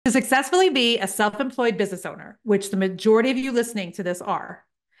To successfully be a self-employed business owner, which the majority of you listening to this are,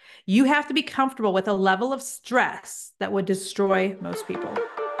 you have to be comfortable with a level of stress that would destroy most people.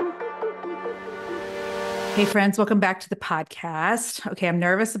 Hey, friends, welcome back to the podcast. Okay, I'm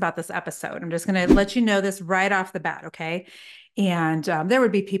nervous about this episode. I'm just going to let you know this right off the bat, okay? And there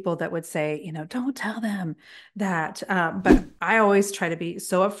would be people that would say, don't tell them that. But I always try to be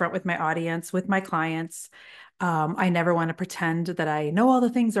so upfront with my audience, with my clients. I never want to pretend that I know all the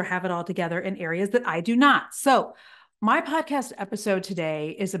things or have it all together in areas that I do not. So, my podcast episode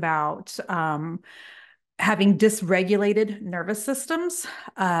today is about having dysregulated nervous systems,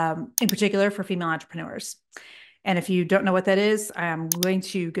 in particular for female entrepreneurs. And if you don't know what that is, I'm going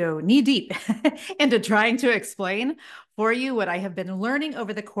to go knee deep into trying to explain for you what I have been learning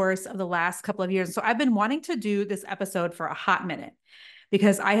over the course of the last couple of years. So I've been wanting to do this episode for a hot minute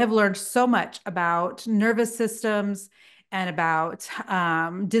because I have learned so much about nervous systems and about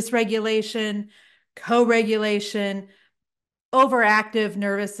dysregulation, co-regulation, overactive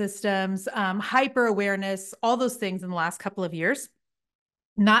nervous systems, hyper awareness, all those things in the last couple of years.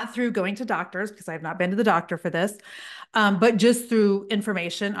 Not through going to doctors, because I have not been to the doctor for this, but just through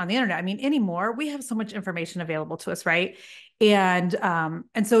information on the internet. I mean, anymore, we have so much information available to us, right? And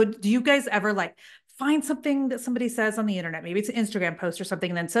so do you guys ever like find something that somebody says on the internet? Maybe it's an Instagram post or something,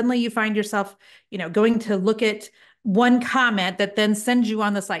 and then suddenly you find yourself, going to look at one comment that then sends you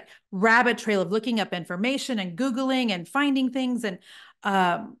on this like rabbit trail of looking up information and Googling and finding things.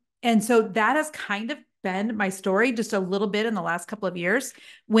 And so that has kind of been my story just a little bit in the last couple of years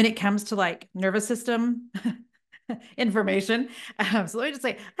when it comes to like nervous system information. So let me just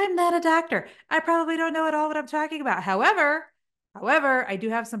say, I'm not a doctor. I probably don't know at all what I'm talking about. However, I do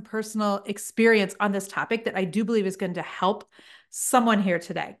have some personal experience on this topic that I do believe is going to help someone here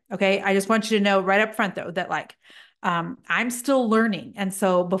today. Okay. I just want you to know right up front though, that like, I'm still learning. And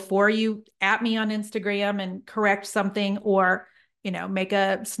so before you at me on Instagram and correct something or make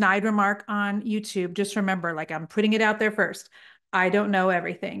a snide remark on YouTube, just remember, like, I'm putting it out there first. I don't know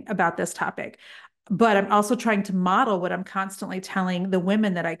everything about this topic, but I'm also trying to model what I'm constantly telling the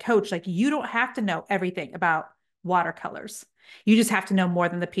women that I coach. Like, you don't have to know everything about watercolors. You just have to know more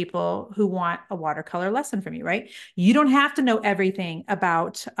than the people who want a watercolor lesson from you, right? You don't have to know everything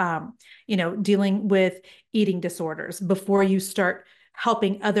about, dealing with eating disorders before you start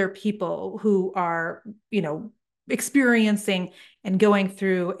helping other people who are, experiencing and going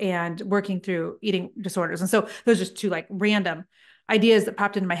through and working through eating disorders. And so those are just two like random ideas that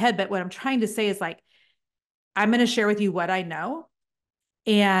popped into my head. But what I'm trying to say is like, I'm going to share with you what I know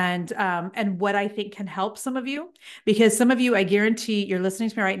and what I think can help some of you, because some of you, I guarantee you're listening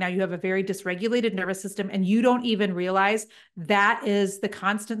to me right now, you have a very dysregulated nervous system and you don't even realize that is the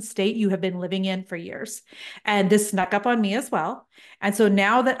constant state you have been living in for years. And this snuck up on me as well. And so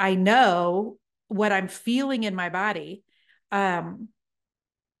now that I know what I'm feeling in my body, um,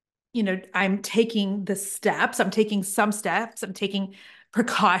 I'm taking the steps, I'm taking some steps, I'm taking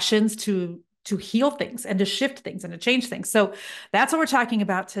precautions to heal things and to shift things and to change things. So that's what we're talking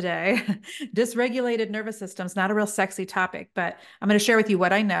about today. Dysregulated nervous systems, not a real sexy topic, but I'm going to share with you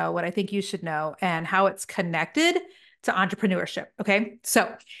what I know, what I think you should know, and how it's connected to entrepreneurship. Okay.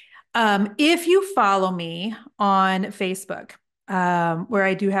 So if you follow me on Facebook, where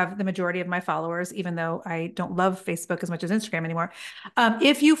I do have the majority of my followers, even though I don't love Facebook as much as Instagram anymore.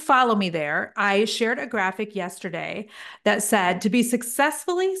 If you follow me there, I shared a graphic yesterday that said to be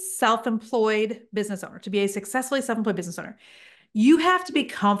successfully self-employed business owner, to be a successfully self-employed business owner, you have to be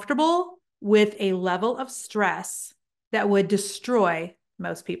comfortable with a level of stress that would destroy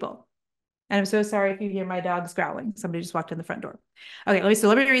most people. And I'm so sorry if you hear my dogs growling. Somebody just walked in the front door. Okay,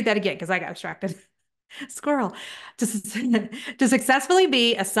 let me read that again because I got distracted. Squirrel. To successfully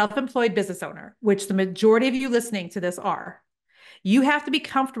be a self-employed business owner, which the majority of you listening to this are, you have to be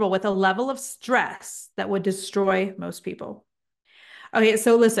comfortable with a level of stress that would destroy most people. Okay,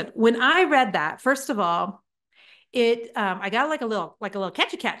 so listen, when I read that, first of all, I got like a little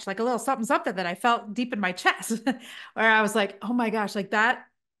catchy catch, like a little something something that I felt deep in my chest, where I was like, oh my gosh, like that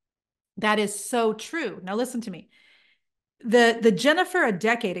is so true. Now listen to me. The Jennifer a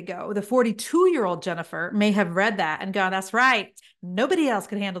decade ago, the 42-year-old Jennifer may have read that and gone, that's right. Nobody else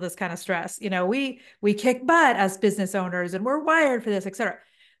can handle this kind of stress. We kick butt as business owners and we're wired for this, et cetera.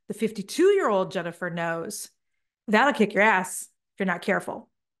 The 52-year-old Jennifer knows that'll kick your ass if you're not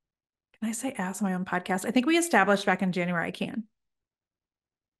careful. Can I say ass on my own podcast? I think we established back in January I can.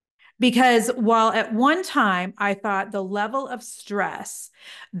 Because while at one time I thought the level of stress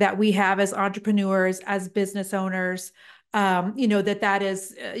that we have as entrepreneurs, as business owners, that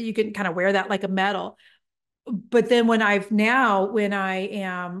is, you can kind of wear that like a medal. But then when I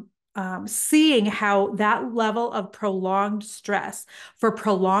am seeing how that level of prolonged stress for a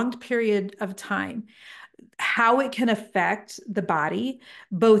prolonged period of time, how it can affect the body,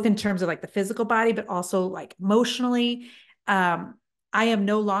 both in terms of like the physical body, but also like emotionally. Um, I am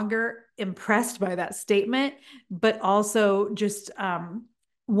no longer impressed by that statement, but also just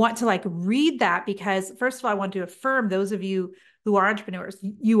want to like read that because, first of all, I want to affirm those of you who are entrepreneurs,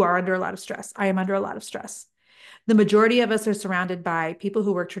 you are under a lot of stress. I am under a lot of stress. The majority of us are surrounded by people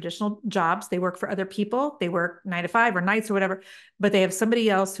who work traditional jobs. They work for other people. They work 9 to 5 or nights or whatever, but they have somebody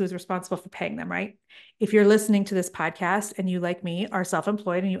else who is responsible for paying them, right? If you're listening to this podcast and you, like me, are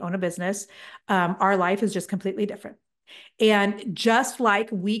self-employed and you own a business, our life is just completely different. And just like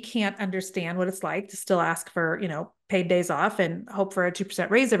we can't understand what it's like to still ask for, paid days off and hope for a 2%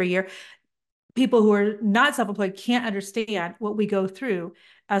 raise every year, people who are not self-employed can't understand what we go through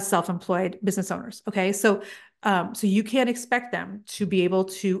as self-employed business owners. Okay. So you can't expect them to be able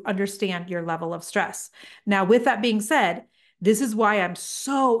to understand your level of stress. Now, with that being said, this is why I'm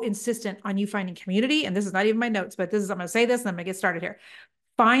so insistent on you finding community. And this is not even my notes, but I'm going to say this and I'm going to get started here.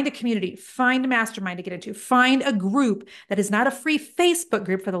 Find a community, find a mastermind to get into, find a group that is not a free Facebook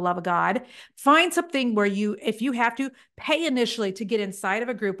group, for the love of God. Find something where if you have to, pay initially to get inside of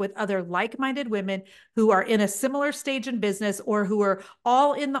a group with other like-minded women who are in a similar stage in business or who are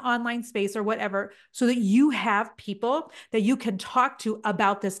all in the online space or whatever, so that you have people that you can talk to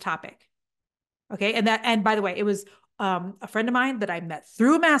about this topic. Okay. And by the way, it was a friend of mine that I met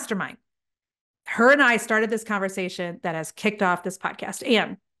through a mastermind. Her and I started this conversation that has kicked off this podcast.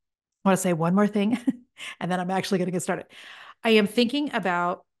 And I want to say one more thing, and then I'm actually going to get started. I am thinking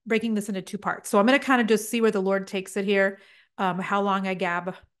about breaking this into 2 parts. So I'm going to kind of just see where the Lord takes it here. How long I gab.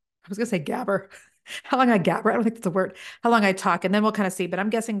 I was going to say gabber. How long I gabber. I don't think that's a word. How long I talk. And then we'll kind of see. But I'm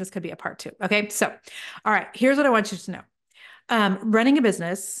guessing this could be a part 2. Okay. So, all right. Here's what I want you to know. Running a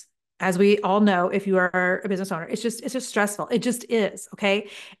business, as we all know, if you are a business owner, it's just stressful. It just is.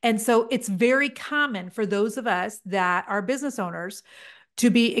 Okay. And so it's very common for those of us that are business owners to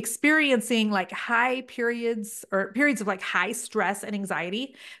be experiencing like high periods or periods of like high stress and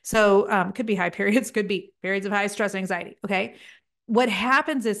anxiety. So could be high periods, could be periods of high stress and anxiety. Okay. What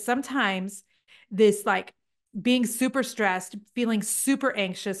happens is sometimes this like being super stressed, feeling super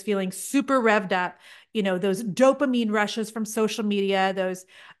anxious, feeling super revved up, those dopamine rushes from social media, those,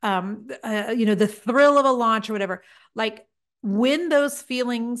 the thrill of a launch or whatever, like when those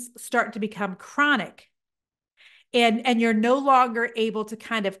feelings start to become chronic, and you're no longer able to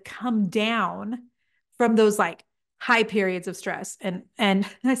kind of come down from those like high periods of stress. And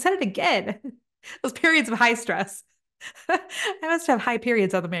I said it again, those periods of high stress. I must have high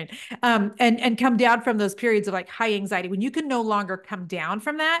periods on the main, and come down from those periods of like high anxiety. When you can no longer come down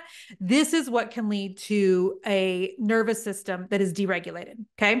from that, this is what can lead to a nervous system that is deregulated.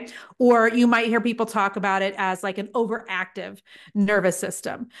 Okay. Or you might hear people talk about it as like an overactive nervous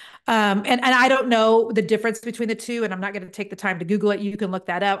system. And I don't know the difference between the two, and I'm not going to take the time to Google it. You can look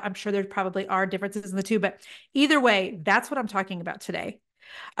that up. I'm sure there probably are differences in the two, but either way, that's what I'm talking about today.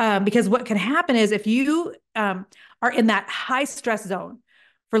 Because what can happen is if you are in that high stress zone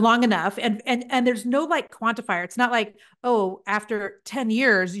for long enough, and there's no like quantifier. It's not like, oh, after 10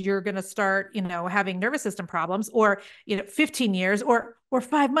 years you're going to start having nervous system problems, or 15 years, or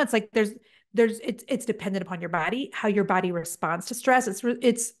 5 months. Like it's dependent upon your body, how your body responds to stress.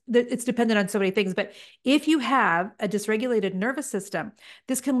 It's dependent on so many things. But if you have a dysregulated nervous system,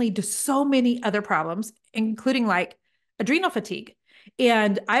 this can lead to so many other problems, including like adrenal fatigue.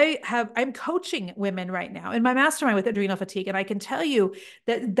 And I'm coaching women right now in my mastermind with adrenal fatigue. And I can tell you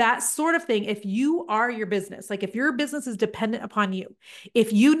that sort of thing, if you are your business, like if your business is dependent upon you,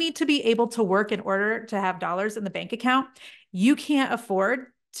 if you need to be able to work in order to have dollars in the bank account, you can't afford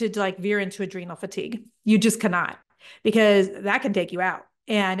to like veer into adrenal fatigue. You just cannot, because that can take you out,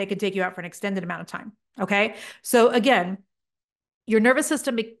 and it can take you out for an extended amount of time. Okay. So again, your nervous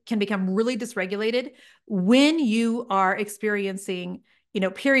system can become really dysregulated when you are experiencing,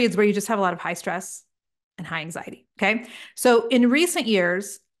 periods where you just have a lot of high stress and high anxiety. Okay. So in recent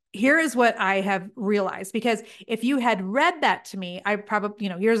years, here is what I have realized, because if you had read that to me, I probably,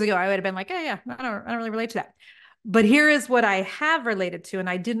 years ago, I would have been like, oh yeah, I don't really relate to that. But here is what I have related to, and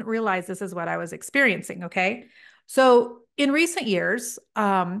I didn't realize this is what I was experiencing. Okay. So in recent years,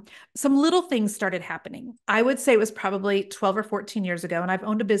 some little things started happening. I would say it was probably 12 or 14 years ago. And I've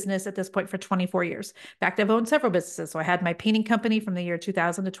owned a business at this point for 24 years. In fact, I've owned several businesses. So I had my painting company from the year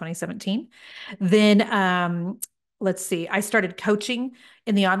 2000 to 2017. Then, let's see, I started coaching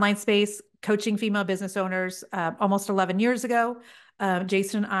in the online space, coaching female business owners almost 11 years ago.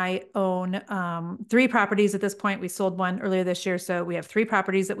 Jason and I own three properties at this point. We sold one earlier this year. So we have three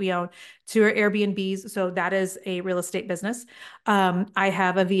properties that we own. Two are Airbnbs. So that is a real estate business. I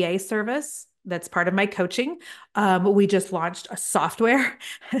have a VA service. That's part of my coaching. We just launched a software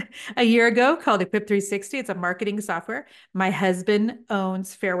a year ago called Equip 360. It's a marketing software. My husband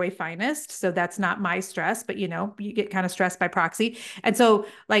owns Fairway Finest, so that's not my stress, but you get kind of stressed by proxy. And so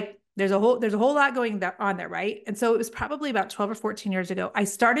like there's a whole lot going on there, right? And so it was probably about 12 or 14 years ago, I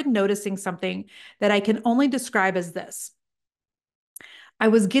started noticing something that I can only describe as this. I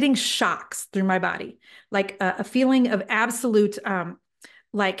was getting shocks through my body, like a feeling of absolute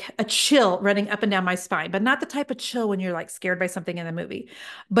like a chill running up and down my spine, but not the type of chill when you're like scared by something in the movie.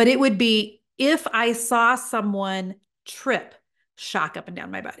 But it would be if I saw someone trip, shock up and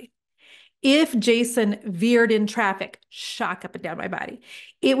down my body. If Jason veered in traffic, shock up and down my body.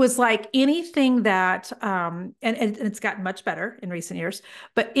 It was like anything that, and it's gotten much better in recent years,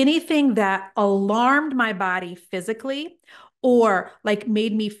 but anything that alarmed my body physically or like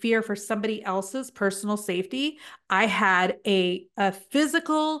made me fear for somebody else's personal safety, I had a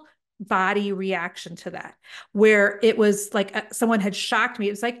physical body reaction to that where it was like someone had shocked me.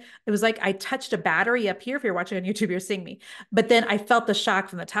 It was like I touched a battery up here. If you're watching on YouTube, you're seeing me, but then I felt the shock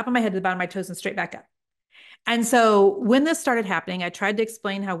from the top of my head to the bottom of my toes and straight back up. And so when this started happening, I tried to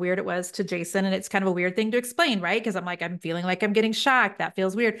explain how weird it was to Jason. And it's kind of a weird thing to explain, right? Because I'm like, I'm feeling like I'm getting shocked. That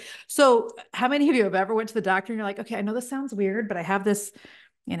feels weird. So how many of you have ever went to the doctor and you're like, okay, I know this sounds weird, but I have this,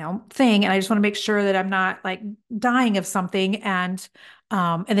 thing. And I just want to make sure that I'm not like dying of something. And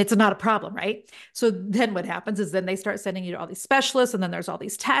it's not a problem, right? So then what happens is then they start sending you to all these specialists, and then there's all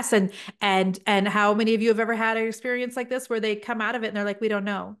these tests. And how many of you have ever had an experience like this where they come out of it and they're like, we don't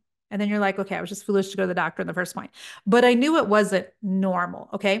know. And then you're like, okay, I was just foolish to go to the doctor in the first point. But I knew it wasn't normal.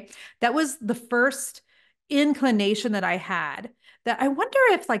 Okay. That was the first inclination that I had, that I wonder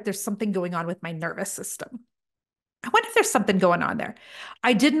if like there's something going on with my nervous system. I wonder if there's something going on there.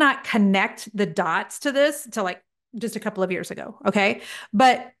 I did not connect the dots to this until like just a couple of years ago. Okay.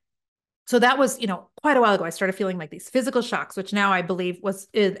 But so that was, quite a while ago. I started feeling like these physical shocks, which now I believe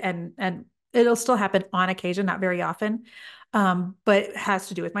and it'll still happen on occasion, not very often, but it has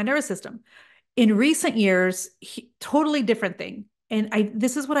to do with my nervous system. In recent years, totally different thing. And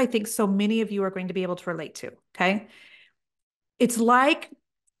this is what I think so many of you are going to be able to relate to. Okay. It's like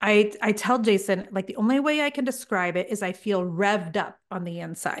I tell Jason, like the only way I can describe it is I feel revved up on the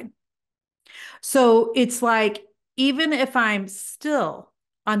inside. So it's like, even if I'm still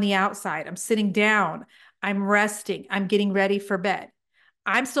on the outside, I'm sitting down, I'm resting, I'm getting ready for bed,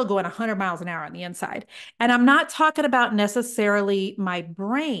 I'm still going 100 miles an hour on the inside. And I'm not talking about necessarily my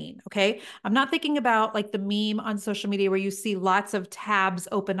brain. Okay. I'm not thinking about like the meme on social media where you see lots of tabs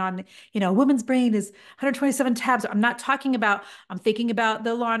open on, a woman's brain is 127 tabs. I'm not talking about, I'm thinking about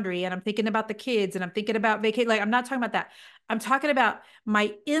the laundry and I'm thinking about the kids and I'm thinking about vacation. Like, I'm not talking about that. I'm talking about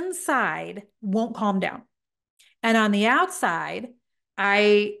my inside won't calm down. And on the outside,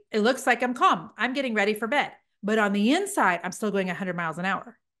 it looks like I'm calm. I'm getting ready for bed. But on the inside, I'm still going 100 miles an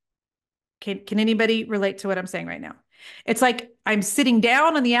hour. Can anybody relate to what I'm saying right now? It's like I'm sitting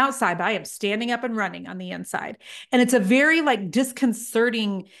down on the outside, but I am standing up and running on the inside. And it's a very like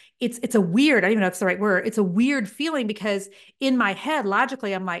disconcerting, it's a weird, I don't even know if it's the right word. It's a weird feeling because in my head,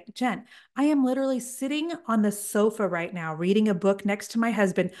 logically, I'm like, Jen, I am literally sitting on the sofa right now, reading a book next to my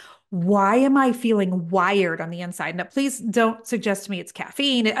husband. Why am I feeling wired on the inside? Now, please don't suggest to me it's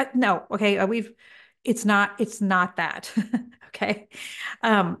caffeine. No, okay, it's not that. Okay.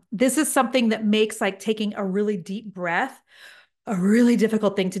 This is something that makes like taking a really deep breath a really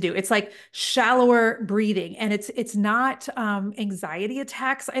difficult thing to do. It's like shallower breathing, and it's not anxiety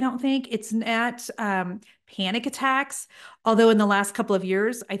attacks. I don't think it's not panic attacks. Although in the last couple of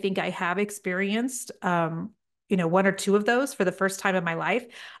years, I think I have experienced one or two of those for the first time in my life.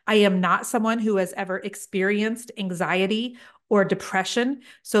 I am not someone who has ever experienced anxiety or depression.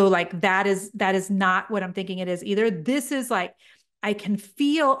 So like that is not what I'm thinking it is either. This is like I can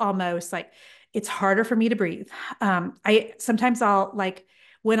feel almost like it's harder for me to breathe. I sometimes I'll like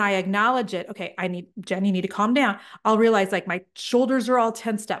when I acknowledge it, okay, Jen, you need to calm down. I'll realize like my shoulders are all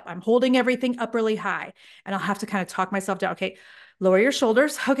tensed up. I'm holding everything up really high, and I'll have to kind of talk myself down. Okay, lower your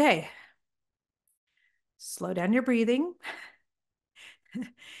shoulders. Okay, slow down your breathing,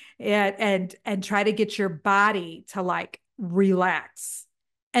 and try to get your body to like relax.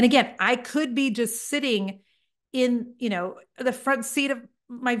 And again, I could be just sitting in, the front seat of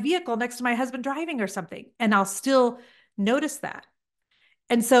my vehicle next to my husband driving or something, and I'll still notice that.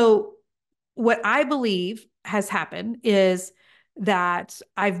 And so what I believe has happened is that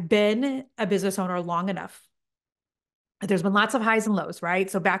I've been a business owner long enough There's been lots of highs and lows, right?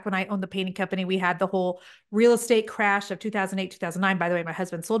 So back when I owned the painting company, we had the whole real estate crash of 2008, 2009. By the way, my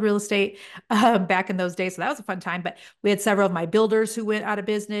husband sold real estate back in those days. So that was a fun time. But we had several of my builders who went out of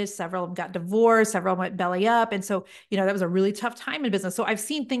business. Several of them got divorced. Several went belly up. And so, that was a really tough time in business. So I've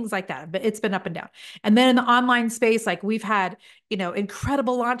seen things like that, but it's been up and down. And then in the online space, like we've had,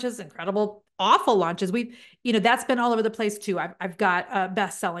 incredible launches, incredible awful launches. That's been all over the place too. I've got a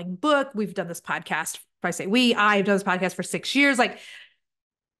best-selling book. We've done this podcast. If I say I've done this podcast for 6 years. Like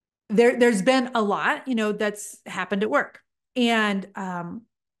there's been a lot, that's happened at work. And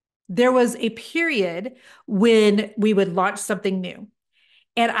there was a period when we would launch something new.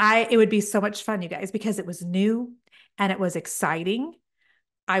 And it would be so much fun, you guys, because it was new and it was exciting.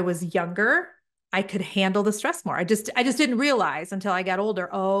 I was younger. I could handle the stress more. I just didn't realize until I got older.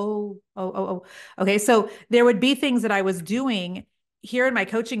 Oh. Okay. So there would be things that I was doing here in my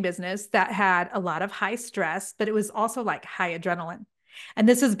coaching business that had a lot of high stress, but it was also like high adrenaline. And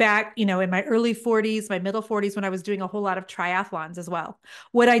this is back, in my early 40s, my middle 40s, when I was doing a whole lot of triathlons as well.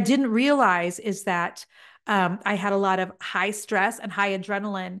 What I didn't realize is that I had a lot of high stress and high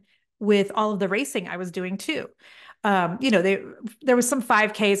adrenaline with all of the racing I was doing too. There was some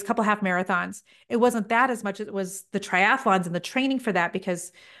 5Ks, a couple half marathons. It wasn't that as much as it was the triathlons and the training for that,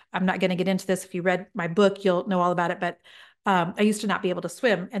 because I'm not going to get into this. If you read my book, you'll know all about it. But I used to not be able to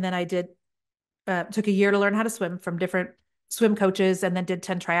swim. And then I took a year to learn how to swim from different swim coaches, and then did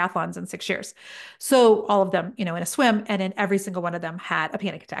 10 triathlons in 6 years. So all of them, in a swim, and in every single one of them had a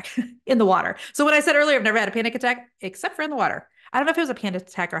panic attack in the water. So when I said earlier, I've never had a panic attack except for in the water. I don't know if it was a panic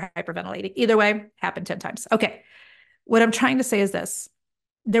attack or hyperventilating. Either way, happened 10 times. Okay. What I'm trying to say is this.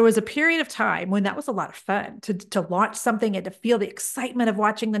 There was a period of time when that was a lot of fun to launch something and to feel the excitement of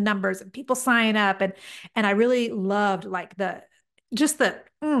watching the numbers and people sign up. And I really loved like it just felt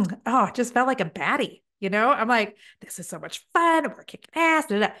like a baddie, I'm like, this is so much fun. We're kicking ass.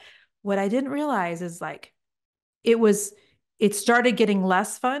 Da, da, da. What I didn't realize is like, it started getting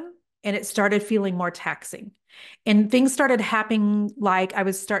less fun and it started feeling more taxing, and things started happening. Like I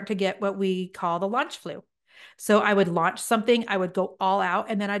would start to get what we call the launch flu. So I would launch something, I would go all out,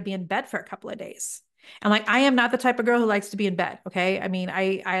 and then I'd be in bed for a couple of days. And like, I am not the type of girl who likes to be in bed. Okay. I mean,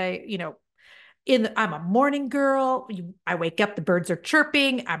 I'm a morning girl. I wake up, the birds are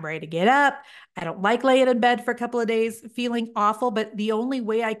chirping. I'm ready to get up. I don't like laying in bed for a couple of days feeling awful, but the only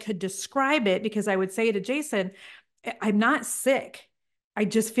way I could describe it, because I would say to Jason, I'm not sick. I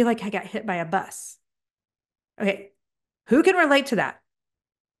just feel like I got hit by a bus. Okay. Who can relate to that?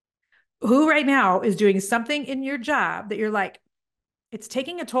 Who right now is doing something in your job that you're like, it's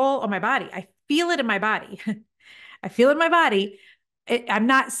taking a toll on my body. I feel it in my body. I feel it in my body. I'm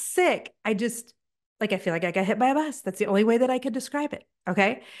not sick. I feel like I got hit by a bus. That's the only way that I could describe it.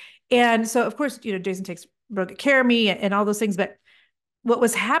 Okay. And so of course, Jason takes real good care of me and all those things. But what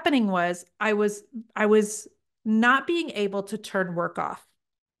was happening was I was not being able to turn work off.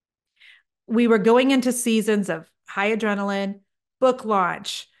 We were going into seasons of high adrenaline, book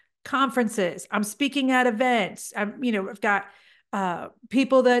launch, conferences. I'm speaking at events. I've got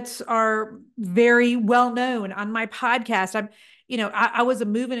people that are very well known on my podcast. I was a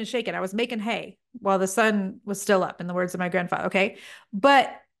moving and shaking. I was making hay while the sun was still up, in the words of my grandfather. Okay.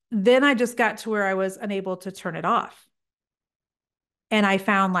 But then I just got to where I was unable to turn it off. And I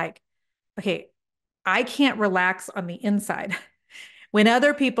found like, okay, I can't relax on the inside. When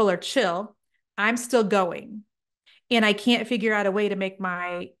other people are chill, I'm still going. And I can't figure out a way to make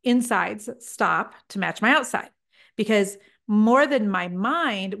my insides stop to match my outside. Because more than my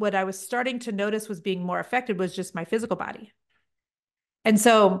mind, what I was starting to notice was being more affected was just my physical body. And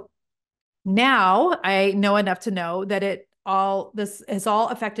so now I know enough to know that this has all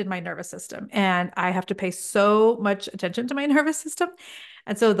affected my nervous system, and I have to pay so much attention to my nervous system.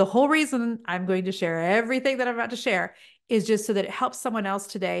 And so the whole reason I'm going to share everything that I'm about to share is just so that it helps someone else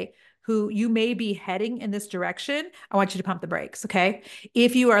today who you may be heading in this direction. I want you to pump the brakes. Okay.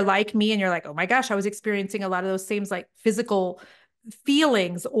 If you are like me and you're like, oh my gosh, I was experiencing a lot of those same like physical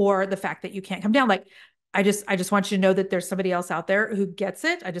feelings, or the fact that you can't come down, like, I just want you to know that there's somebody else out there who gets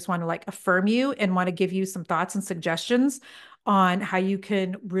it. I just want to like affirm you and want to give you some thoughts and suggestions on how you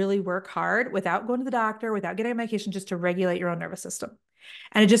can really work hard without going to the doctor, without getting a medication, just to regulate your own nervous system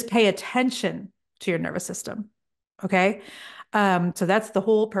and just pay attention to your nervous system. Okay. So that's the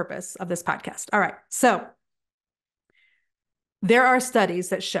whole purpose of this podcast. All right. So there are studies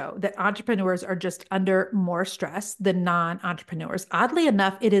that show that entrepreneurs are just under more stress than non-entrepreneurs. Oddly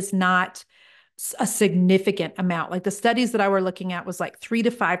enough, it is not a significant amount. Like the studies that I were looking at was like 3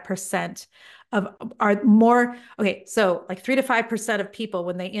 to 5% of are more. Okay. So like 3 to 5% of people,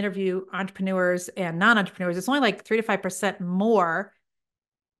 when they interview entrepreneurs and non-entrepreneurs, it's only like 3 to 5% more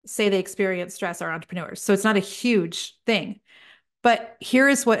say they experience stress are entrepreneurs. So it's not a huge thing. But here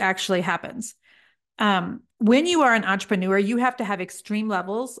is what actually happens. When you are an entrepreneur, you have to have extreme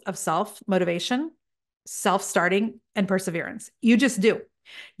levels of self motivation, self starting, and perseverance. You just do.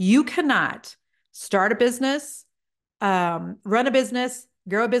 You cannot start a business, run a business,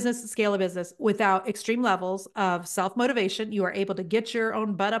 grow a business, scale a business without extreme levels of self motivation. You are able to get your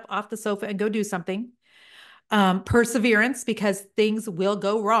own butt up off the sofa and go do something. Perseverance, because things will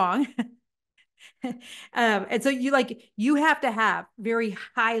go wrong. And so you have to have very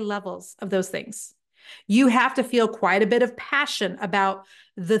high levels of those things. You have to feel quite a bit of passion about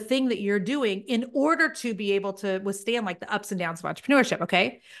the thing that you're doing in order to be able to withstand like the ups and downs of entrepreneurship.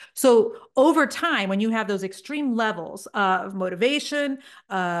 Okay. So over time, when you have those extreme levels of motivation,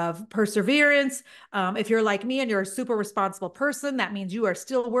 of perseverance, if you're like me and you're a super responsible person, that means you are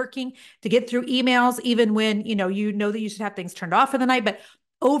still working to get through emails, even when you know that you should have things turned off for the night. But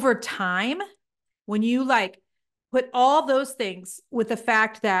over time, when you like put all those things with the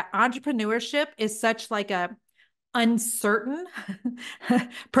fact that entrepreneurship is such like a uncertain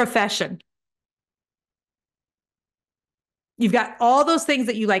profession. You've got all those things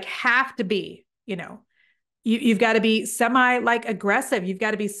that you like have to be, you've got to be semi like aggressive. You've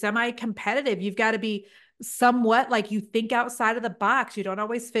got to be semi competitive. You've got to be somewhat like you think outside of the box. You don't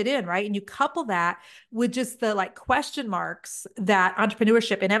always fit in, right? And you couple that with just the like question marks that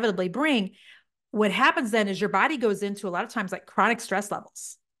entrepreneurship inevitably bring. What happens then is your body goes into a lot of times like chronic stress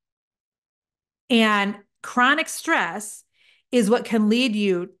levels. And chronic stress is what can lead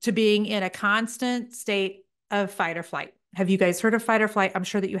you to being in a constant state of fight or flight. Have you guys heard of fight or flight? I'm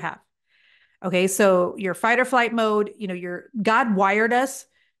sure that you have. Okay, so your fight or flight mode, your God wired us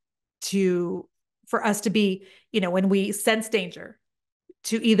for us to be, when we sense danger,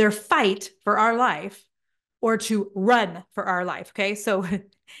 to either fight for our life or to run for our life. Okay, so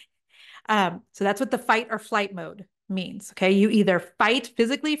that's what the fight or flight mode means. Okay. You either fight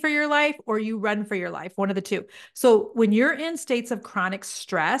physically for your life or you run for your life, one of the two. So when you're in states of chronic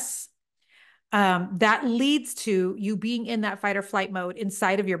stress, that leads to you being in that fight or flight mode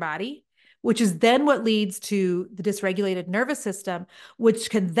inside of your body, which is then what leads to the dysregulated nervous system, which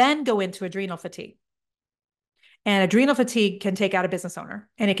can then go into adrenal fatigue. And adrenal fatigue can take out a business owner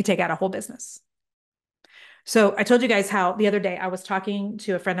and it can take out a whole business. So I told you guys how the other day I was talking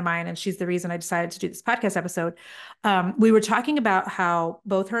to a friend of mine, and she's the reason I decided to do this podcast episode. We were talking about how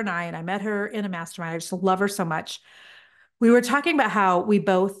both her and I met her in a mastermind. I just love her so much. We were talking about how we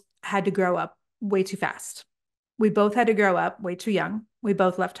both had to grow up way too fast. We both had to grow up way too young. We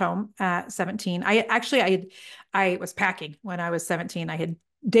both left home at 17. I was packing when I was 17. I had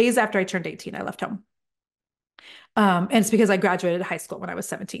days after I turned 18, I left home. And it's because I graduated high school when I was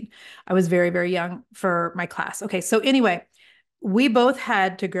 17. I was very, very young for my class. Okay. So anyway, we both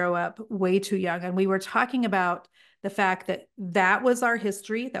had to grow up way too young. And we were talking about the fact that that was our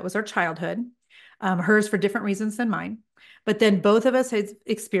history. That was our childhood, hers for different reasons than mine. But then both of us had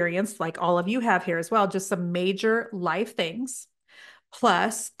experienced, like all of you have here as well, just some major life things.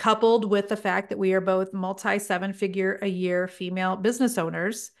 Plus, coupled with the fact that we are both multi 7-figure a year female business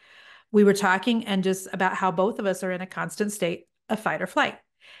owners, we were talking and just about how both of us are in a constant state of fight or flight.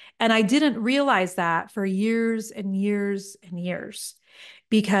 And I didn't realize that for years and years and years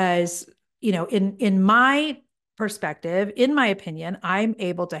because, in my perspective, in my opinion, I'm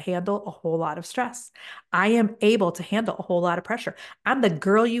able to handle a whole lot of stress. I am able to handle a whole lot of pressure. I'm the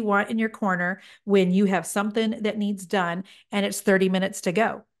girl you want in your corner when you have something that needs done and it's 30 minutes to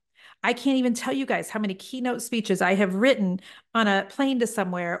go. I can't even tell you guys how many keynote speeches I have written on a plane to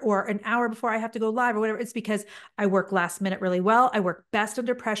somewhere or an hour before I have to go live or whatever. It's because I work last minute really well. I work best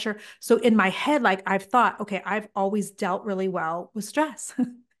under pressure. So in my head, like I've thought, okay, I've always dealt really well with stress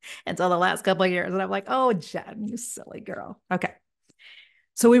until the last couple of years. And I'm like, oh, Jen, you silly girl. Okay.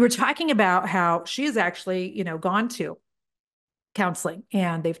 So we were talking about how she has actually, gone to counseling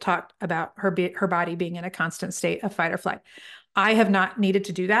and they've talked about her body being in a constant state of fight or flight. I have not needed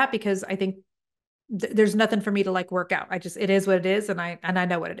to do that because I think there's nothing for me to like work out. It is what it is. And I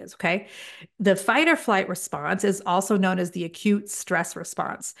know what it is. Okay. The fight or flight response is also known as the acute stress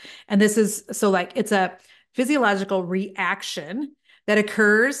response. And this is it's a physiological reaction that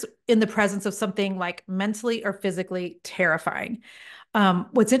occurs in the presence of something like mentally or physically terrifying.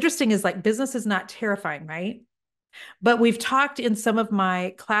 What's interesting is like business is not terrifying, right? But we've talked in some of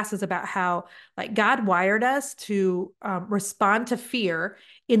my classes about how like God wired us to respond to fear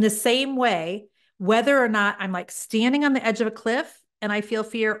in the same way, whether or not I'm like standing on the edge of a cliff and I feel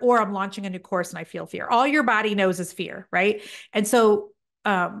fear, or I'm launching a new course and I feel fear. All your body knows is fear, right? And so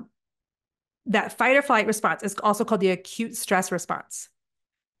um, that fight or flight response is also called the acute stress response.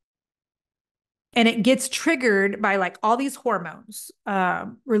 And it gets triggered by like all these hormones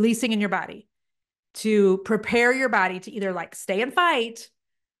releasing in your body to prepare your body to either like stay and fight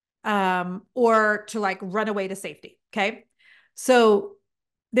or to like run away to safety. Okay. So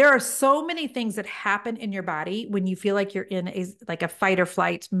there are so many things that happen in your body when you feel like you're in a fight or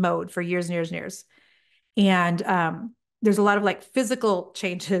flight mode for years and years and years. And there's a lot of like physical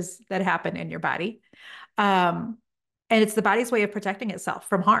changes that happen in your body. Um, and it's the body's way of protecting itself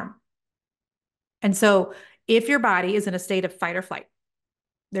from harm. And so if your body is in a state of fight or flight,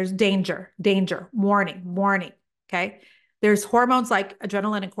 there's danger, danger, warning, warning. Okay. There's hormones like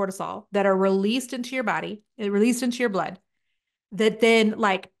adrenaline and cortisol that are released into your body, released into your blood, that then,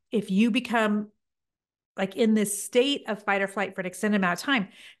 like, if you become like in this state of fight or flight for an extended amount of time,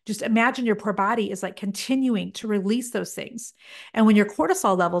 just imagine your poor body is like continuing to release those things. And when your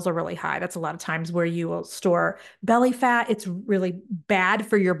cortisol levels are really high, that's a lot of times where you will store belly fat. It's really bad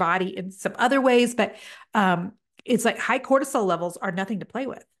for your body in some other ways, but it's like high cortisol levels are nothing to play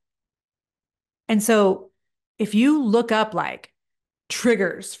with. And so if you look up like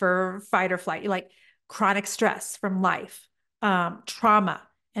triggers for fight or flight, like chronic stress from life, trauma.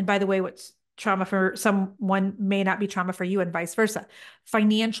 And by the way, what's trauma for someone may not be trauma for you, and vice versa.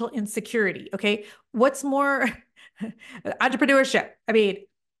 Financial insecurity. Okay. What's more entrepreneurship? I mean,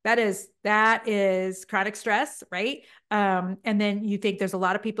 that is chronic stress, right? And then you think there's a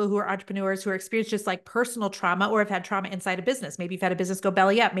lot of people who are entrepreneurs who are experienced just like personal trauma or have had trauma inside a business. Maybe you've had a business go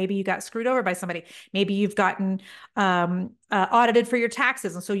belly up. Maybe you got screwed over by somebody. Maybe you've gotten audited for your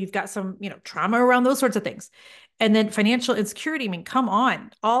taxes. And so you've got some, trauma around those sorts of things. And then financial insecurity. I mean, come on,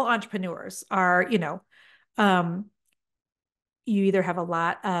 all entrepreneurs are, you either have a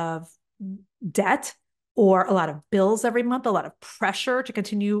lot of debt or a lot of bills every month, a lot of pressure to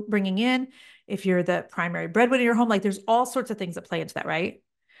continue bringing in. If you're the primary breadwinner in your home, like there's all sorts of things that play into that, right?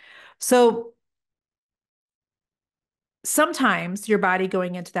 So sometimes your body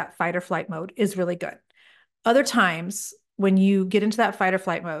going into that fight or flight mode is really good. Other times, when you get into that fight or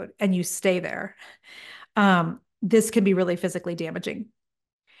flight mode and you stay there, this can be really physically damaging.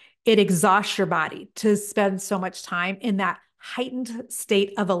 It exhausts your body to spend so much time in that heightened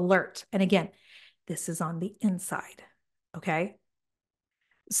state of alert. And again, this is on the inside. Okay.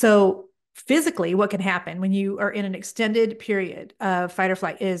 So physically, what can happen when you are in an extended period of fight or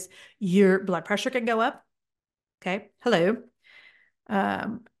flight is your blood pressure can go up. Okay. Hello.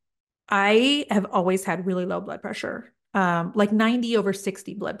 I have always had really low blood pressure, like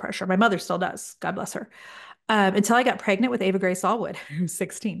 90/60 blood pressure. My mother still does. God bless her. Until I got pregnant with Ava Grace Allwood, who was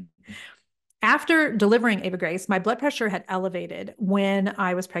 16. After delivering Ava Grace, my blood pressure had elevated when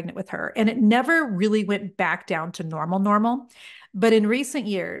I was pregnant with her, and it never really went back down to normal. But in recent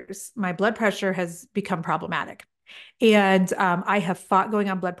years, my blood pressure has become problematic. And I have fought going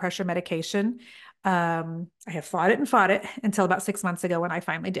on blood pressure medication. I have fought it until about 6 months ago when I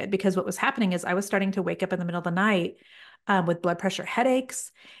finally did, because what was happening is I was starting to wake up in the middle of the night with blood pressure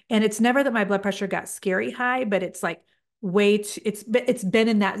headaches. And it's never that my blood pressure got scary high, but it's like it's been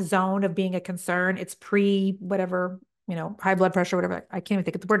in that zone of being a concern. It's pre whatever, high blood pressure, whatever. I can't even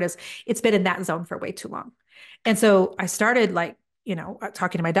think of the word is. It's been in that zone for way too long. And so I started like,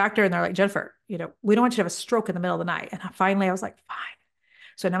 talking to my doctor, and they're like, Jennifer, we don't want you to have a stroke in the middle of the night. And finally I was like, fine.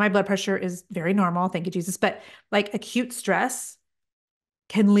 So now my blood pressure is very normal. Thank you, Jesus. But like acute stress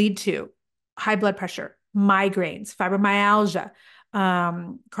can lead to high blood pressure, migraines, fibromyalgia,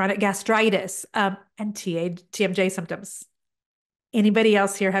 chronic gastritis, and TMJ symptoms. Anybody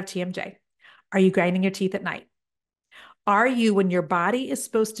else here have TMJ? Are you grinding your teeth at night? Are you, when your body is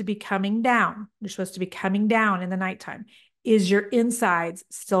supposed to be coming down, you're supposed to be coming down in the nighttime, is your insides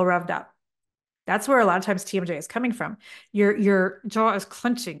still revved up? That's where a lot of times TMJ is coming from. Your jaw is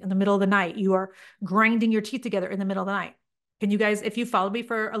clenching in the middle of the night. You are grinding your teeth together in the middle of the night. Can you guys, if you followed me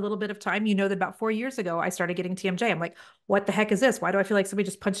for a little bit of time, you know that about 4 years ago, I started getting TMJ. I'm like, what the heck is this? Why do I feel like somebody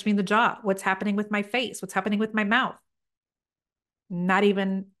just punched me in the jaw? What's happening with my face? What's happening with my mouth? Not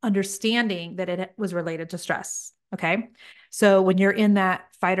even understanding that it was related to stress. Okay. So when you're in that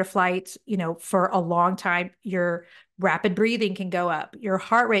fight or flight, for a long time, your rapid breathing can go up, your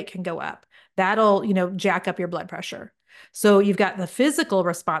heart rate can go up. That'll, jack up your blood pressure. So you've got the physical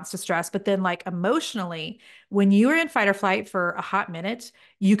response to stress, but then like emotionally, when you are in fight or flight for a hot minute,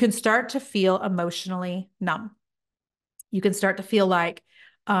 you can start to feel emotionally numb. You can start to feel like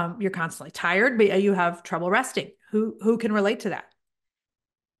you're constantly tired, but you have trouble resting. Who can relate to that?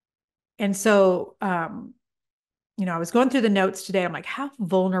 And so, I was going through the notes today. I'm like, how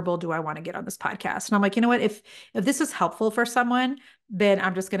vulnerable do I want to get on this podcast? And I'm like, you know what? If this is helpful for someone, then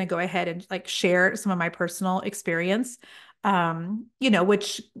I'm just going to go ahead and like share some of my personal experience.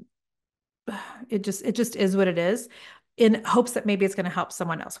 Which it just is what it is, in hopes that maybe it's going to help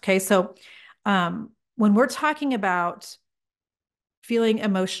someone else. Okay, so when we're talking about feeling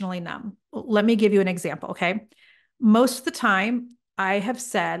emotionally numb, let me give you an example. Okay, most of the time I have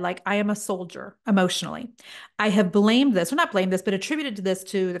said, like, I am a soldier emotionally. I have blamed this, or not blamed this, but attributed to this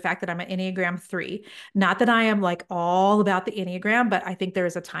to the fact that I'm an Enneagram 3. Not that I am like all about the Enneagram, but I think there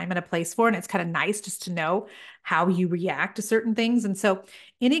is a time and a place for it. And it's kind of nice just to know how you react to certain things. And so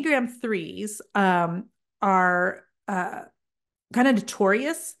Enneagram 3s are kind of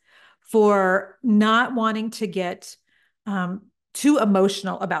notorious for not wanting to get too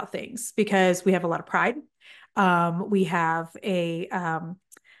emotional about things because we have a lot of pride. We have a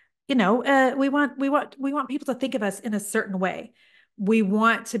we want people to think of us in a certain way. We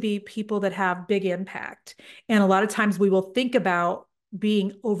want to be people that have big impact, and a lot of times we will think about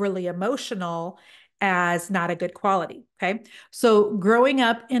being overly emotional as not a good quality. Okay, so growing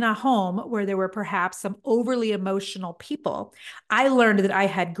up in a home where there were perhaps some overly emotional people, I learned that I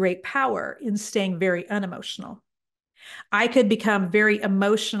had great power in staying very unemotional. I could become very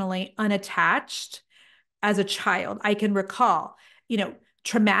emotionally unattached as a child. I can recall,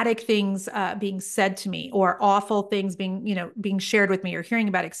 traumatic things being said to me, or awful things being shared with me, or hearing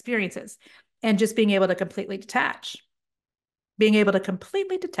about experiences, and just being able to completely detach. Being able to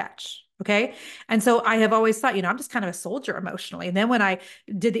completely detach. Okay. And so I have always thought, I'm just kind of a soldier emotionally. And then when I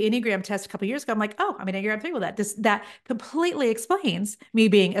did the Enneagram test a couple of years ago, I'm like, oh, I'm an Enneagram 3. Well, that completely explains me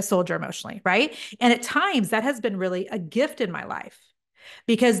being a soldier emotionally. Right. And at times that has been really a gift in my life,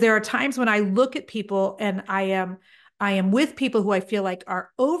 because there are times when I look at people and I am with people who I feel like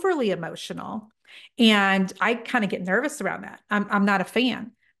are overly emotional, and I kind of get nervous around that. I'm not a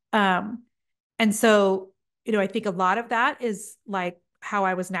fan. Um, and so, I think a lot of that is like how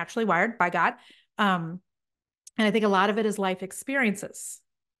I was naturally wired by God. Um, and I think a lot of it is life experiences.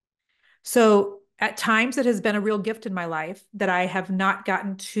 So at times it has been a real gift in my life that I have not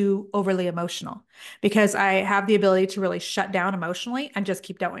gotten too overly emotional, because I have the ability to really shut down emotionally and just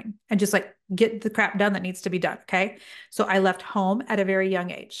keep going and just like get the crap done that needs to be done. Okay. So I left home at a very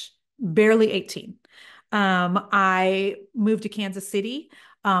young age, barely 18. I moved to Kansas City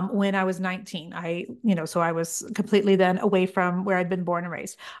when I was 19. So I was completely then away from where I'd been born and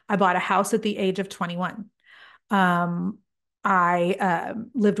raised. I bought a house at the age of 21. Um, I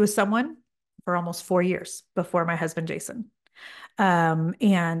lived with someone for almost 4 years before my husband, Jason.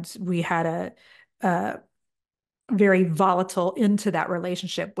 And we had a very volatile into that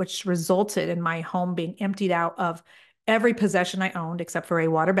relationship, which resulted in my home being emptied out of every possession I owned except for a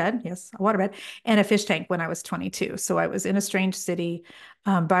waterbed. Yes, a waterbed, and a fish tank when I was 22. So I was in a strange city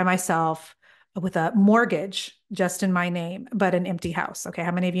by myself with a mortgage just in my name, but an empty house. Okay.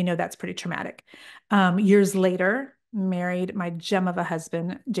 How many of you know that's pretty traumatic? Years later, married my gem of a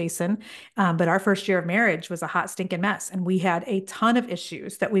husband, Jason. But our first year of marriage was a hot, stinking mess. And we had a ton of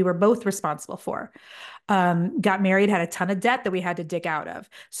issues that we were both responsible for. Got married, had a ton of debt that we had to dig out of,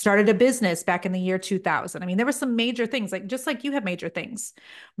 started a business back in the year 2000. I mean, there were some major things, like just like you have major things.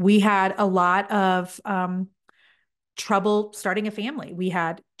 We had a lot of trouble starting a family. We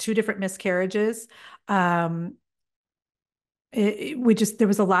had two different miscarriages. Um, there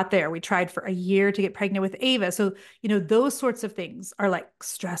was a lot there. We tried for a year to get pregnant with Ava. So, those sorts of things are like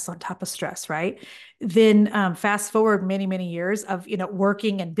stress on top of stress, right? Then fast forward many, many years of,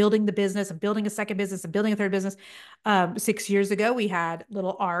 working and building the business and building a second business and building a third business. 6 years ago, we had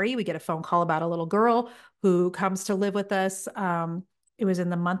little Ari. We get a phone call about a little girl who comes to live with us. It was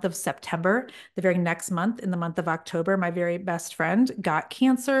in the month of September. The very next month, in the month of October, my very best friend got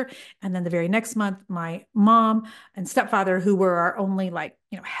cancer. And then the very next month, my mom and stepfather, who were our only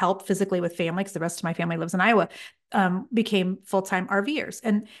help physically with family, because the rest of my family lives in Iowa, became full-time RVers.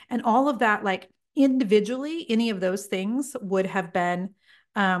 And all of that, like individually, any of those things would have been,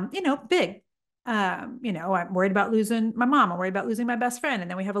 big. I'm worried about losing my mom. I'm worried about losing my best friend.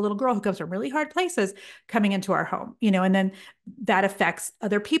 And then we have a little girl who comes from really hard places coming into our home, and then that affects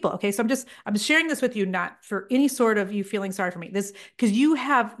other people. Okay. So I'm sharing this with you, not for any sort of you feeling sorry for me. Because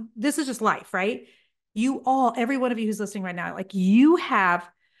this is just life, right? Every one of you who's listening right now, like you have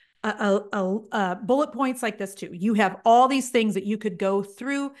bullet points like this too. You have all these things that you could go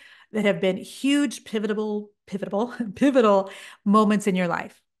through that have been huge, pivotal moments in your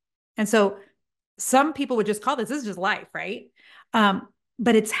life. And so some people would just call this is just life, right? Um,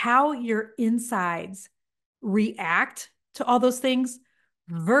 but it's how your insides react to all those things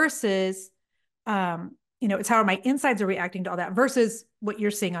versus, it's how my insides are reacting to all that versus what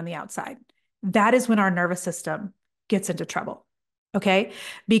you're seeing on the outside. That is when our nervous system gets into trouble. Okay.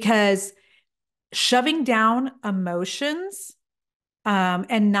 Because shoving down emotions,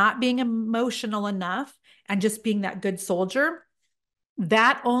 and not being emotional enough and just being that good soldier,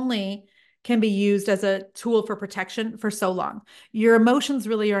 that only can be used as a tool for protection for so long. Your emotions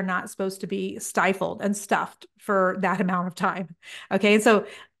really are not supposed to be stifled and stuffed for that amount of time. Okay. So,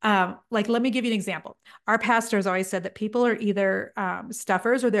 like, let me give you an example. Our pastors always said that people are either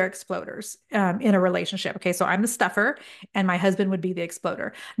stuffers or they're exploders in a relationship. Okay. So I'm the stuffer and my husband would be the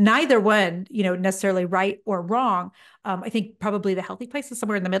exploder. Neither one, necessarily right or wrong. I think probably the healthy place is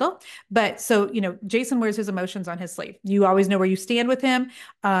somewhere in the middle. But so, Jason wears his emotions on his sleeve. You always know where you stand with him.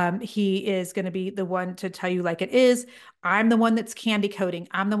 He is going to be the one to tell you like it is. I'm the one that's candy coating.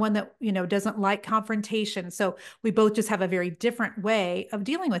 I'm the one that, doesn't like confrontation. So we both just have a very different way of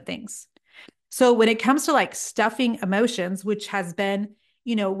dealing with things. So when it comes to like stuffing emotions, which has been,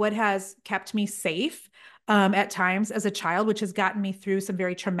 what has kept me safe at times as a child, which has gotten me through some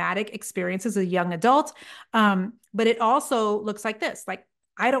very traumatic experiences as a young adult. But it also looks like this, like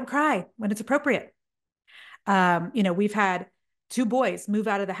I don't cry when it's appropriate. We've had two boys move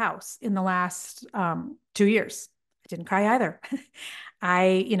out of the house in the last 2 years. I didn't cry either.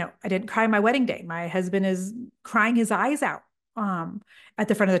 I didn't cry my wedding day. My husband is crying his eyes out at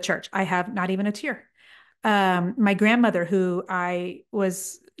the front of the church. I have not even a tear. My grandmother, she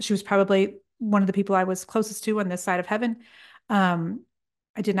was probably one of the people I was closest to on this side of heaven.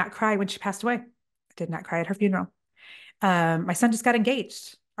 I did not cry when she passed away. I did not cry at her funeral. My son just got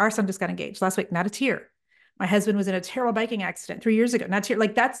engaged. Our son just got engaged last week, not a tear. My husband was in a terrible biking accident 3 years ago, not a tear.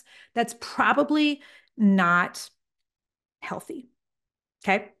 Like that's probably not healthy.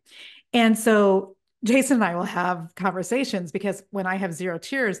 Okay. And so Jason and I will have conversations because when I have zero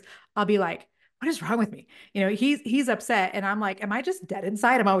tears, I'll be like, what is wrong with me? He's upset. And I'm like, am I just dead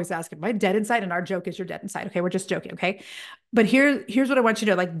inside? I'm always asking, am I dead inside? And our joke is you're dead inside. Okay. We're just joking. Okay. But here's what I want you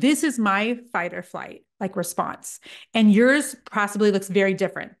to know. Like, this is my fight or flight, like, response. And yours possibly looks very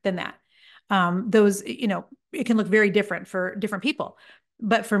different than that. It can look very different for different people.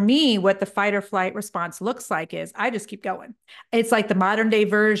 But for me, what the fight or flight response looks like is I just keep going. It's like the modern day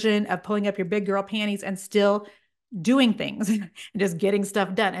version of pulling up your big girl panties and still doing things and just getting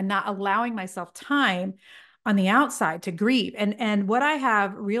stuff done and not allowing myself time on the outside to grieve. And what I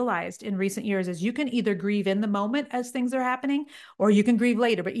have realized in recent years is you can either grieve in the moment as things are happening, or you can grieve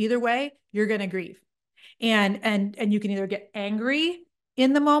later. But either way, you're going to grieve. And you can either get angry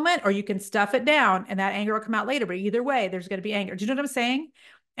in the moment or you can stuff it down and that anger will come out later. But either way, there's going to be anger. Do you know what I'm saying?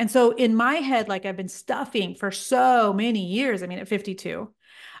 And so in my head, like, I've been stuffing for so many years. I mean, at 52.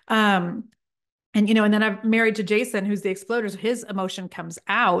 And then I'm married to Jason, who's the exploder. So his emotion comes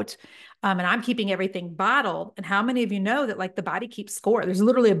out. And I'm keeping everything bottled. And how many of you know that, like, the body keeps score? There's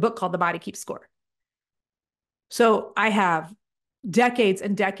literally a book called The Body Keeps Score. So I have decades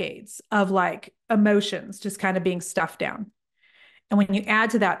and decades of like emotions just kind of being stuffed down. And when you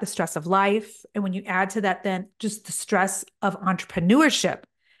add to that the stress of life, and when you add to that then just the stress of entrepreneurship,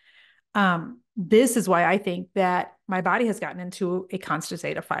 this is why I think that my body has gotten into a constant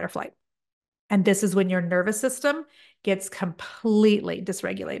state of fight or flight. And this is when your nervous system gets completely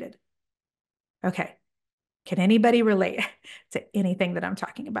dysregulated. Okay. Can anybody relate to anything that I'm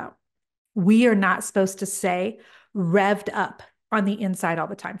talking about? We are not supposed to stay revved up on the inside all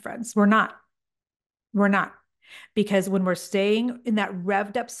the time, friends. We're not. We're not. Because when we're staying in that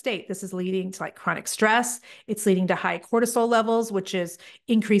revved up state, this is leading to like chronic stress. It's leading to high cortisol levels, which is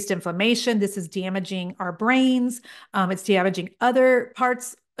increased inflammation. This is damaging our brains. It's damaging other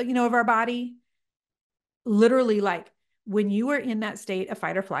parts, of our body. Literally, like, when you are in that state of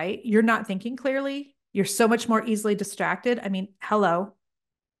fight or flight, you're not thinking clearly. You're so much more easily distracted. I mean, hello.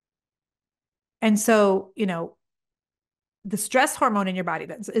 And so, the stress hormone in your body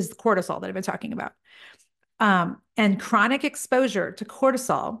is the cortisol that I've been talking about. And chronic exposure to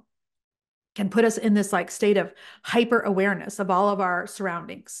cortisol can put us in this like state of hyper awareness of all of our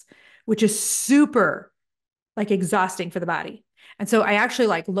surroundings, which is super like exhausting for the body. And so I actually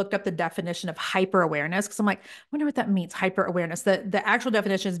like looked up the definition of hyper awareness because I'm like, I wonder what that means. Hyper awareness. The actual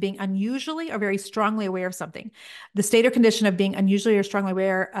definition is being unusually or very strongly aware of something. The state or condition of being unusually or strongly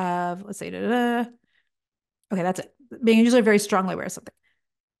aware of, let's say, okay, that's it. Being usually very strongly aware of something.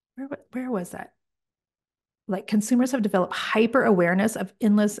 Where was that? Like, consumers have developed hyper awareness of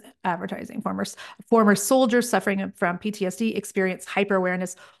endless advertising. Former soldiers suffering from PTSD experience hyper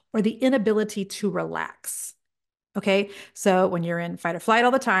awareness or the inability to relax. Okay. So when you're in fight or flight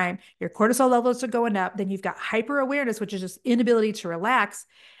all the time, your cortisol levels are going up, then you've got hyper awareness, which is just inability to relax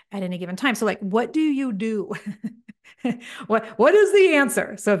at any given time. So like, what do you do? What is the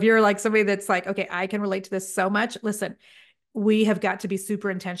answer? So if you're like somebody that's like, okay, I can relate to this so much, listen, we have got to be super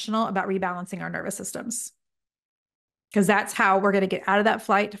intentional about rebalancing our nervous systems because that's how we're going to get out of that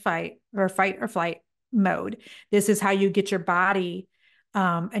flight to fight or fight or flight mode. This is how you get your body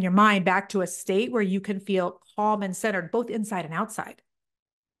and your mind back to a state where you can feel calm and centered, both inside and outside.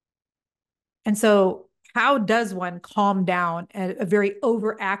 And so, how does one calm down a very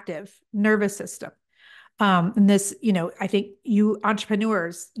overactive nervous system? And this, I think you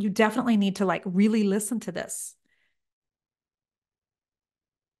entrepreneurs, you definitely need to like really listen to this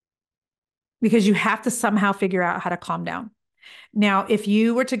because you have to somehow figure out how to calm down. Now, if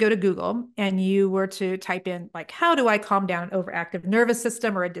you were to go to Google and you were to type in, like, how do I calm down an overactive nervous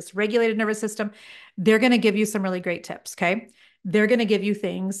system or a dysregulated nervous system, they're going to give you some really great tips. Okay. They're going to give you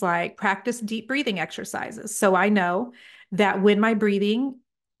things like practice deep breathing exercises. So I know that when my breathing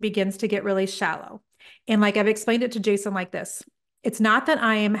begins to get really shallow, and like I've explained it to Jason like this, it's not that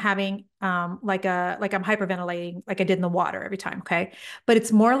I am having like I'm hyperventilating like I did in the water every time, okay? But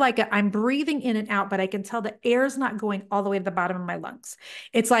it's more like I'm breathing in and out, but I can tell the air is not going all the way to the bottom of my lungs.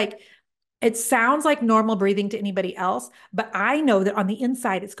 It's like it sounds like normal breathing to anybody else, but I know that on the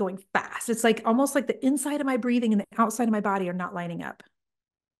inside it's going fast. It's like almost like the inside of my breathing and the outside of my body are not lining up.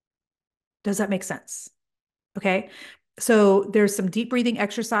 Does that make sense? Okay. So there's some deep breathing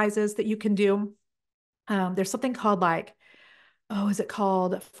exercises that you can do. There's something called like is it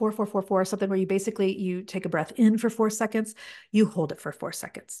called 4444, something where you take a breath in for 4 seconds, you hold it for 4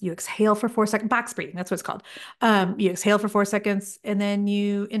 seconds, you exhale for 4 seconds, box breathing, that's what it's called. You exhale for 4 seconds and then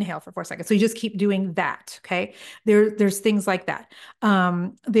you inhale for 4 seconds. So you just keep doing that. Okay. There's things like that. I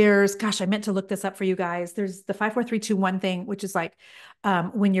meant to look this up for you guys. There's the 5 4 3 2 1 thing, which is like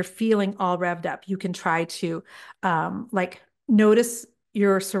when you're feeling all revved up, you can try to like notice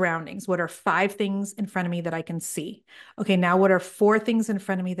your surroundings. What are 5 things in front of me that I can see? Okay, now what are 4 things in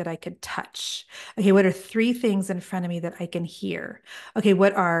front of me that I could touch? Okay, what are 3 things in front of me that I can hear? Okay,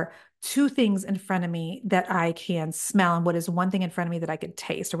 what are 2 things in front of me that I can smell? And what is 1 thing in front of me that I could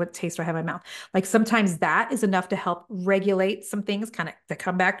taste? Or what taste do I have in my mouth? Like sometimes that is enough to help regulate some things kind of to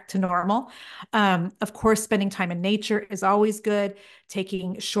come back to normal. Of course, spending time in nature is always good.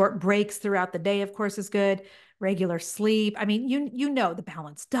 Taking short breaks throughout the day, of course, is good. Regular sleep. I mean, you know the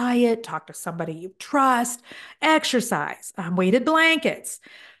balanced diet, talk to somebody you trust, exercise, weighted blankets,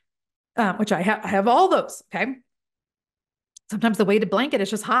 which I have all those. Okay. Sometimes the weighted blanket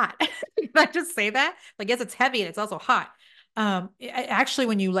is just hot. Can I just say that? Like, yes, it's heavy and it's also hot. Actually,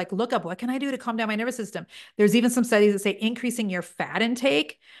 when you like look up what can I do to calm down my nervous system, there's even some studies that say increasing your fat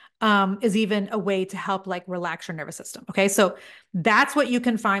intake is even a way to help like relax your nervous system. Okay. So that's what you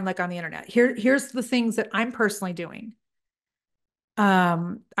can find like on the internet. Here's the things that I'm personally doing.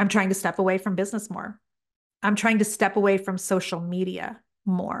 I'm trying to step away from business more. I'm trying to step away from social media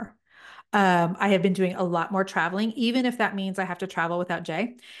more. I have been doing a lot more traveling, even if that means I have to travel without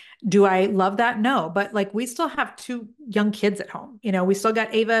Jay. Do I love that? No, but like we still have 2 young kids at home. We still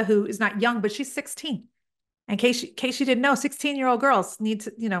got Ava, who is not young, but she's 16. In case you didn't know, 16-year-old girls need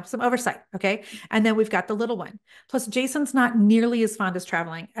to, some oversight. Okay. And then we've got the little one. Plus, Jason's not nearly as fond as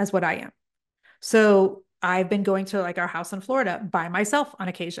traveling as what I am. So I've been going to like our house in Florida by myself on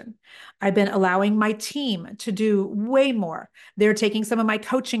occasion. I've been allowing my team to do way more. They're taking some of my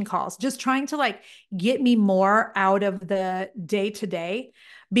coaching calls, just trying to like get me more out of the day to day.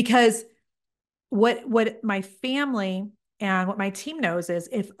 Because what my family and what my team knows is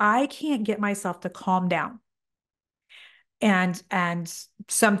if I can't get myself to calm down and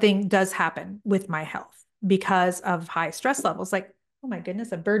something does happen with my health because of high stress levels, like, oh my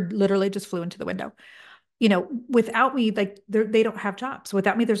goodness, a bird literally just flew into the window. Without me, like they don't have jobs.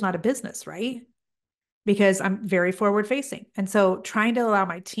 Without me, there's not a business, right? Because I'm very forward facing. And so trying to allow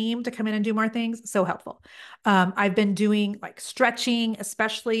my team to come in and do more things, so helpful. I've been doing like stretching,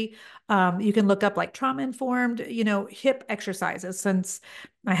 especially you can look up like trauma informed, hip exercises. Since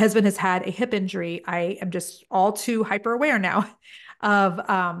my husband has had a hip injury, I am just all too hyper aware now of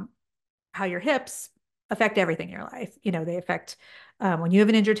how your hips affect everything in your life. They affect when you have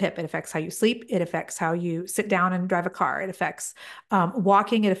an injured hip, it affects how you sleep. It affects how you sit down and drive a car. It affects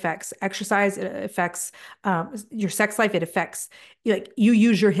walking. It affects exercise. It affects your sex life. It affects like you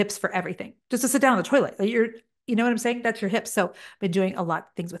use your hips for everything. Just to sit down on the toilet. Like, You know what I'm saying? That's your hips. So I've been doing a lot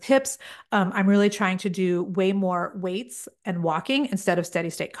of things with hips. I'm really trying to do way more weights and walking instead of steady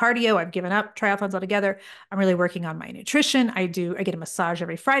state cardio. I've given up triathlons altogether. I'm really working on my nutrition. I get a massage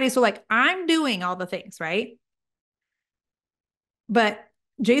every Friday. So like I'm doing all the things, right? But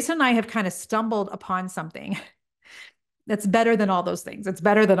Jason and I have kind of stumbled upon something that's better than all those things. It's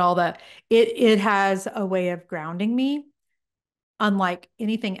better than all the, it has a way of grounding me unlike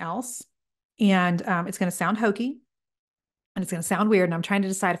anything else. And it's going to sound hokey and it's going to sound weird. And I'm trying to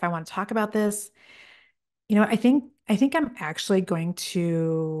decide if I want to talk about this. I think I'm actually going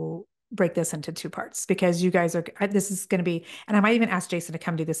to break this into two parts because you guys are, this is going to be, and I might even ask Jason to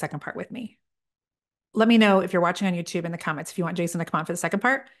come do the second part with me. Let me know if you're watching on YouTube in the comments if you want Jason to come on for the second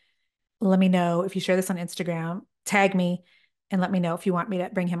part. Let me know if you share this on Instagram, tag me, and let me know if you want me to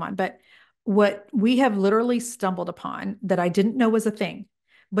bring him on. But what we have literally stumbled upon that I didn't know was a thing,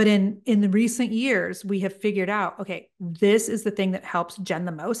 but in the recent years, we have figured out, okay, this is the thing that helps Jen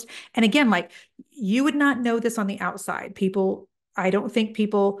the most. And again, like you would not know this on the outside. People, I don't think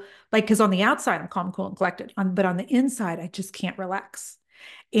people like, because on the outside, I'm calm, cool, and collected. But on the inside, I just can't relax.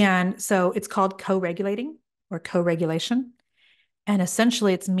 And so it's called co-regulating or co-regulation. And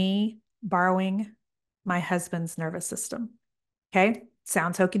essentially, it's me borrowing my husband's nervous system. Okay.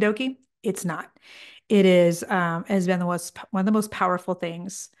 Sounds hokey dokey. It's not. It is, has been one of the most powerful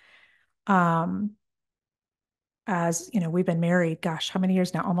things. Um, as you know, we've been married, gosh, how many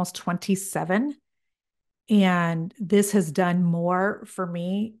years now? Almost 27. And this has done more for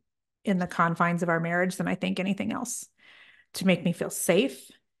me in the confines of our marriage than I think anything else to make me feel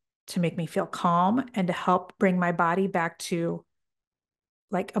safe, to make me feel calm, and to help bring my body back to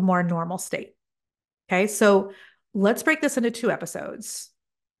like a more normal state. Okay. So let's break this into two episodes.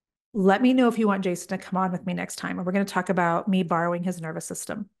 Let me know if you want Jason to come on with me next time. And we're going to talk about me borrowing his nervous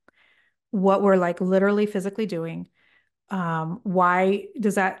system, what we're like literally physically doing. Why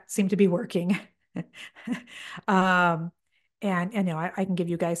does that seem to be working? um, and you know, I can give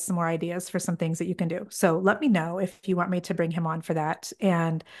you guys some more ideas for some things that you can do. So let me know if you want me to bring him on for that.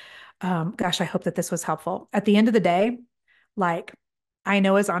 And gosh, I hope that this was helpful. At the end of the day, like I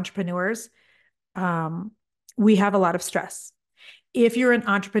know as entrepreneurs, um, we have a lot of stress. If you're an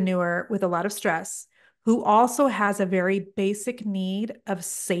entrepreneur with a lot of stress who also has a very basic need of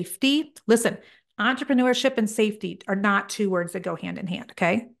safety, listen, entrepreneurship and safety are not two words that go hand in hand.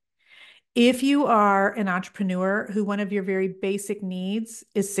 Okay. If you are an entrepreneur who one of your very basic needs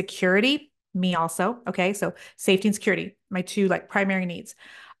is security, me also. Okay. So safety and security, my two like primary needs.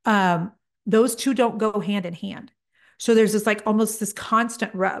 Um, those two don't go hand in hand. So there's this like almost this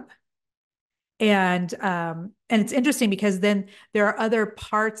constant rub. And it's interesting because then there are other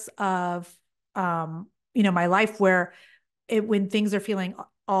parts of my life where when things are feeling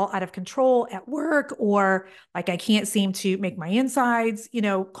all out of control at work or like I can't seem to make my insides,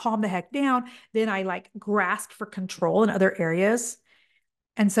 calm the heck down, then I like grasp for control in other areas.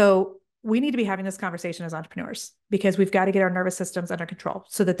 And so we need to be having this conversation as entrepreneurs because we've got to get our nervous systems under control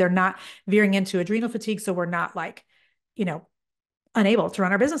so that they're not veering into adrenal fatigue. So we're not like, you know, unable to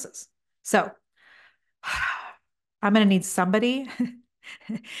run our businesses. So I'm going to need somebody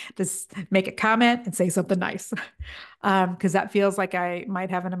to make a comment and say something nice because that feels like I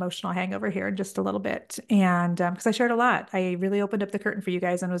might have an emotional hangover here in just a little bit. And because I shared a lot, I really opened up the curtain for you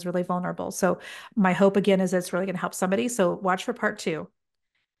guys and was really vulnerable. So my hope again is it's really going to help somebody. So watch for part two.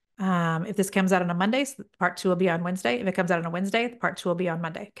 If this comes out on a Monday, so part two will be on Wednesday. If it comes out on a Wednesday, part two will be on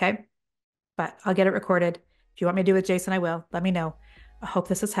Monday. Okay. But I'll get it recorded. If you want me to do it with Jason, I will. Let me know. I hope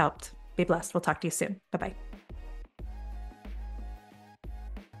this has helped. Be blessed. We'll talk to you soon. Bye-bye.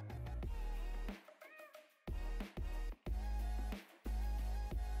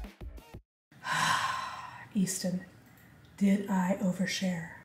 Easton, did I overshare?